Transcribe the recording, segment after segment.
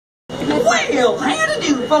Well, how to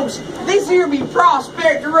do, folks? This here be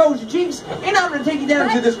Prospector Rosie Cheeks, and I'm gonna take you down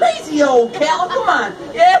to this crazy old Calico mine.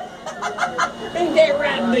 Yeah. Ain't that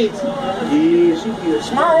right, bitch? Yeah, she be a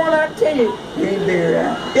smart one, I tell you. Ain't that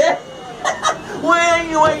right? Yeah. Well,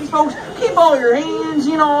 anyways, folks, keep all your hands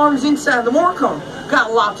and arms inside the moorcock.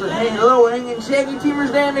 Got lots of low hanging shaggy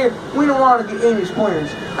timbers down there. We don't want to get any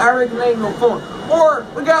splinters. I reckon they ain't no fun. Or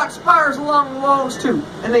we got spires along the logs too,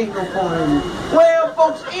 and they ain't no fun either. Well,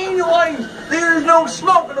 folks, anyways, there's no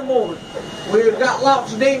smoke aboard. We've got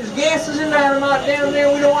lots of dangerous gases and dynamite down there.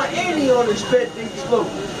 We don't want any unexpected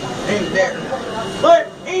explosion. Ain't that right? But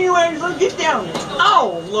anyways, let's get down there.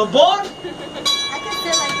 Oh, little boy. I can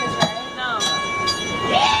sit like this, right? No.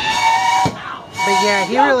 Yeah! But yeah,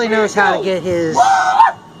 he really knows how to get his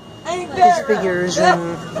figures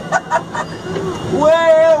and...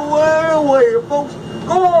 Well, folks,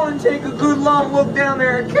 go on and take a good long look down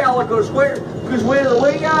there at Calico Square, because well, the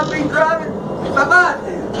way I've been driving, bye-bye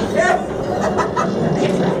now. Yeah.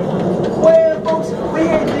 Well, folks, we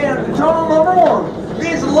head down to tunnel number 1.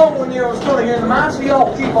 This is a long one there on study here in the mine, so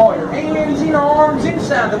y'all keep all your hands and arms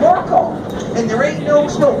inside the moorcock, and there ain't no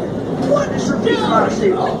smoking. What does your piece might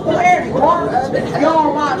say? Well, Andy,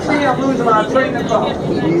 y'all might say I'm losing my train of thought.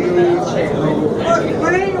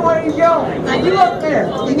 But anyways, y'all, you up there,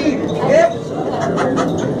 you need it, yeah?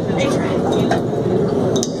 That's right.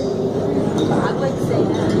 I'd like to say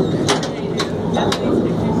that.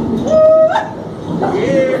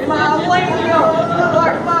 Yeah, my lady, look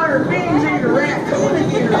like minor beans in a raccoon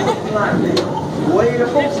again or something like that. Wait a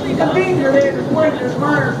folks, the finger there is playing this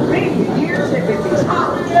minor beans in years if it's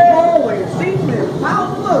hot. Always seen this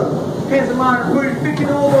power look. Has the minor put his picking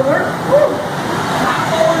over there?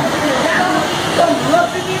 I'm always in the down, comes up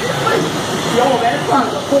to get his place. Yo, that's like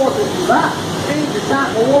the 4th of July. Ain't the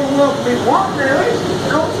time to warm up and walk there, is it?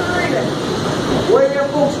 No, sir, ain't it? Well,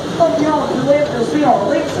 folks, up y'all to the left, you'll see all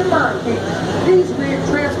the lakes and mine camps. These men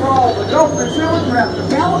transfer all the government silver throughout the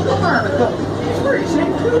Calico Mining Company. It's pretty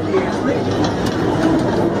simple, if you ask me.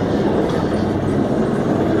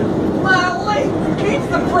 My lake, it's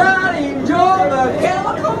the pride and joy of the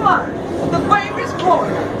Calico Mine, the famous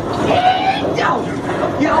corner. Y'all,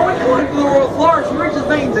 we put the world's largest, richest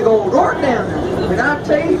veins of gold ore down there. And I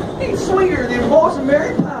tell you, it's sweeter than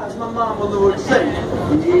boysenberry pies, my mama would say.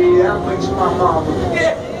 Yeah, that makes my mama.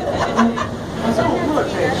 Yeah. So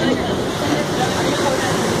much, actually.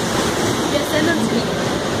 Yes, send them to me.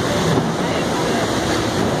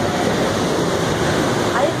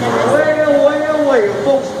 Well,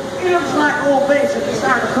 folks, it looks like old Basin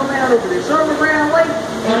decided to come out over this underground lake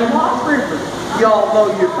and Lost River. Y'all know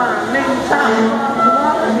you find many times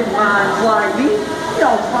waters in mines like these.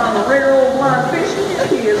 Y'all find the rare old blind fish,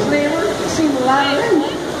 the snailer, sea lion.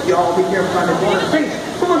 Y'all be careful about the blind fish.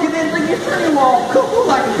 Look at that thing, it's pretty well cool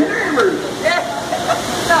like a canary bird. Yeah.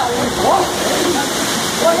 Now,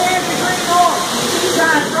 what happened to green on? These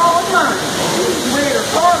guys are all mine. These ready to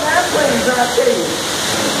carve that place, I tell you.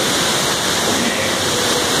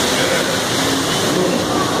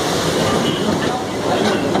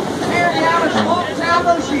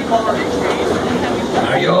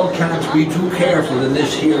 Now y'all can't be too careful in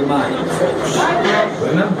this here mine, folks.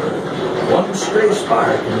 Remember, one stray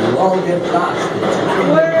spark and you'll all get lost.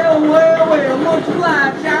 Well, much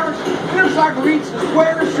obliged, Showers. Looks like we reached the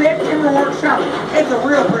square September workshop. It's a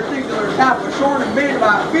real particular type of short and made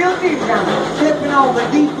by Phil Deacon, tipping on the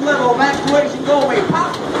deep level evacuation gourmet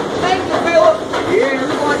pop. Thank you, Philip. Yeah,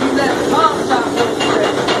 we're going to use that bomb top today.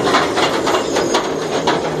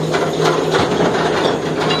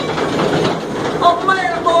 Oh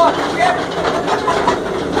man, boy, yeah.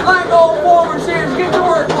 Like old Forward says, get to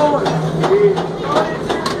work, boys. Yeah.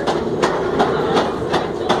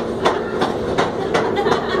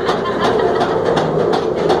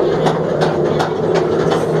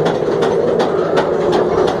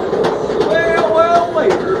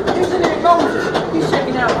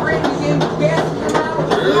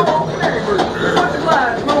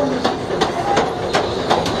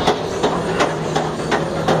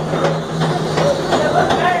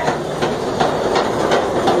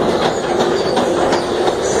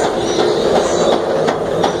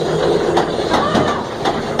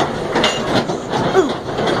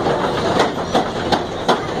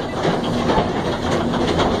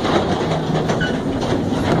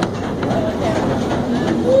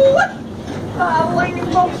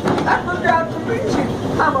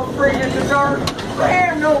 I'm afraid in the dark. I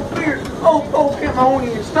have no fear. Old folk have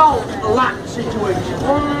only installed a lock situation.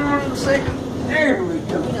 1 second. There we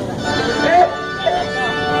go.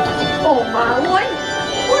 Oh my life.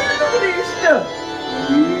 What is this stuff?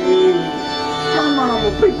 Yeah. My mom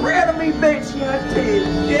will be proud of me, Betsy, I tell you.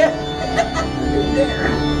 Yeah.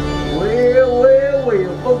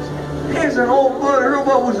 Well, folks. There's an old butter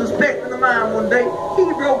what was inspecting the mine one day. He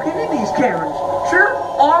broke into these caverns. Sure,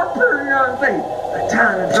 our pretty young thing. A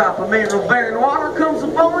tiny drop of mineral-bearing water comes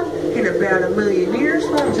upon in about 1 million years,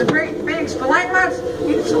 forms a great big stalagmites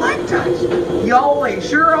and stalactites. Y'all ain't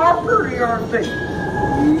sure are pretty darn thing.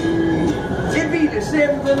 It'd be the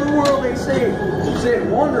 7th in the world, they say. 7th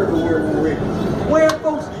wonder of the world already. Well,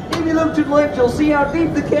 folks, if you look to the left, you'll see how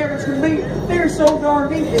deep the caverns can be. They're so darn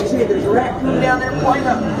deep, they say there's a raccoon down there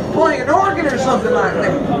playing an organ or something like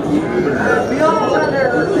that. Beyond down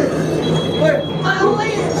there. But my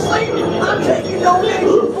lady's sleeping. I'm taking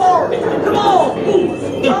donations for it. Come on.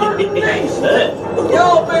 Donation.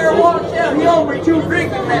 Y'all better watch out. He over too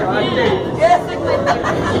drinking now, I tell you. Yes.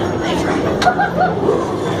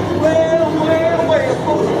 Well,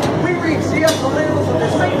 folks. We reached the upper levels of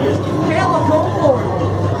this famous Calico, Florida.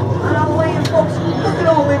 I'm laying, folks, look at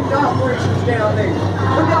all them operations down there.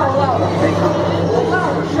 We got a lot of pickup, a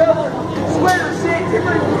lot of shoveling, sweater set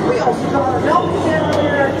different. We also got a donkey down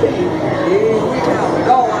there, I tell you. Yeah, we got it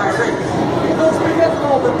all already. Folks, we got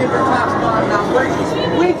all the different types of mining operations.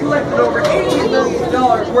 We collected over $80 million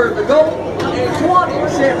worth of gold and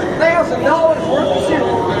 $27,000 worth of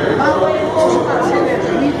silver. My land, folks, I'm not saying that's a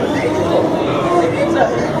heap of things. It's a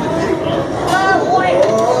heap of things. My land.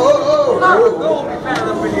 Gold we found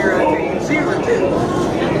up in here, I tell you, 0 2.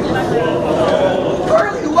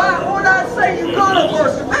 Pearly white, what'd I say you got up for?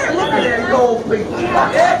 Man, look at that gold piece.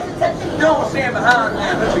 Yeah? Don't stand behind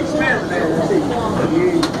that. Let's be smelling that.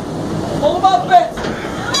 Yeah. Hold my bets.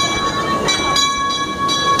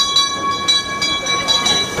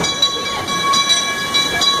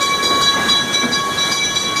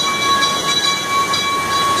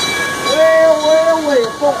 Well,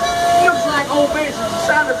 folks. Looks like old Benson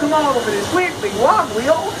decided to come on over this wiggly, wobbly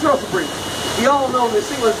old trucker bridge. You all know this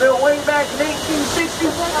thing was built way back in 1860.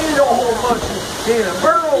 It don't hold much in a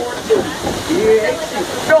burrow or two. Yeah,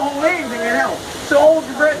 it don't hold anything in hell. So hold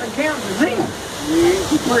your breath and count the zinc. Yeah,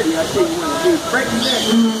 it's pretty, I tell you what it is. Break your neck.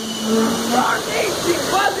 Darn nasty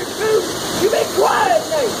buzzard food. You been quiet,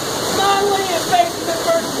 Nate. My land facing the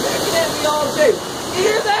birds picking at me all day. You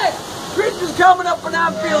hear that? Christmas coming up and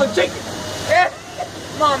I'm feeling chicken.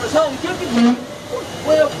 Mama's home cooking.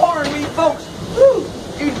 Well, pardon me, folks. Whew,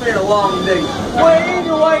 it's been a long day. Well,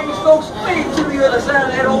 anyways, folks, made it to the other side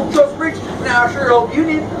of that old truck bridge. Now, I sure hope you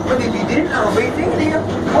did. But if you didn't, I'll be thinking here.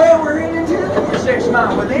 Well, we're heading to the intersection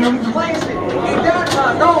mile with them classic. And that's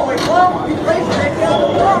my Norway club. He's racing that down the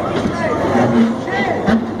property.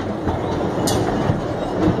 Yeah.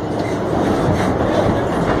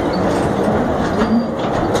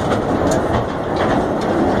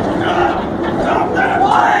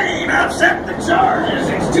 Accept the charges,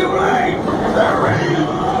 it's too late! They're ready to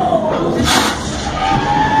roll!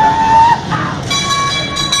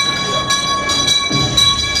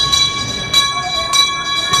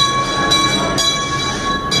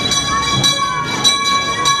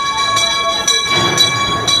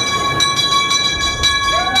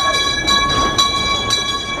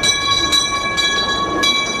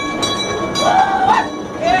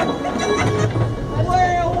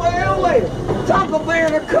 Taco Bear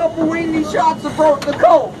and a couple windy shots have broke the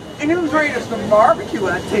cold. And who's ready for some barbecue,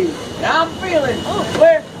 I tell you? I'm feeling,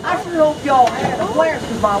 well, I sure hope y'all had a blast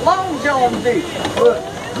with my long john did. But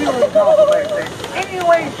we don't even talk about that.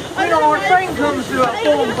 Anyway, when our train comes to a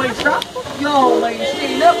full place stop, y'all ladies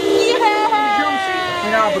stand up,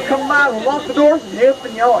 and I'll be coming by and lock the doors and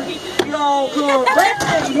helping y'all. Y'all come back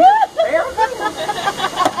and everything.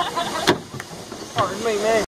 Pardon me, man.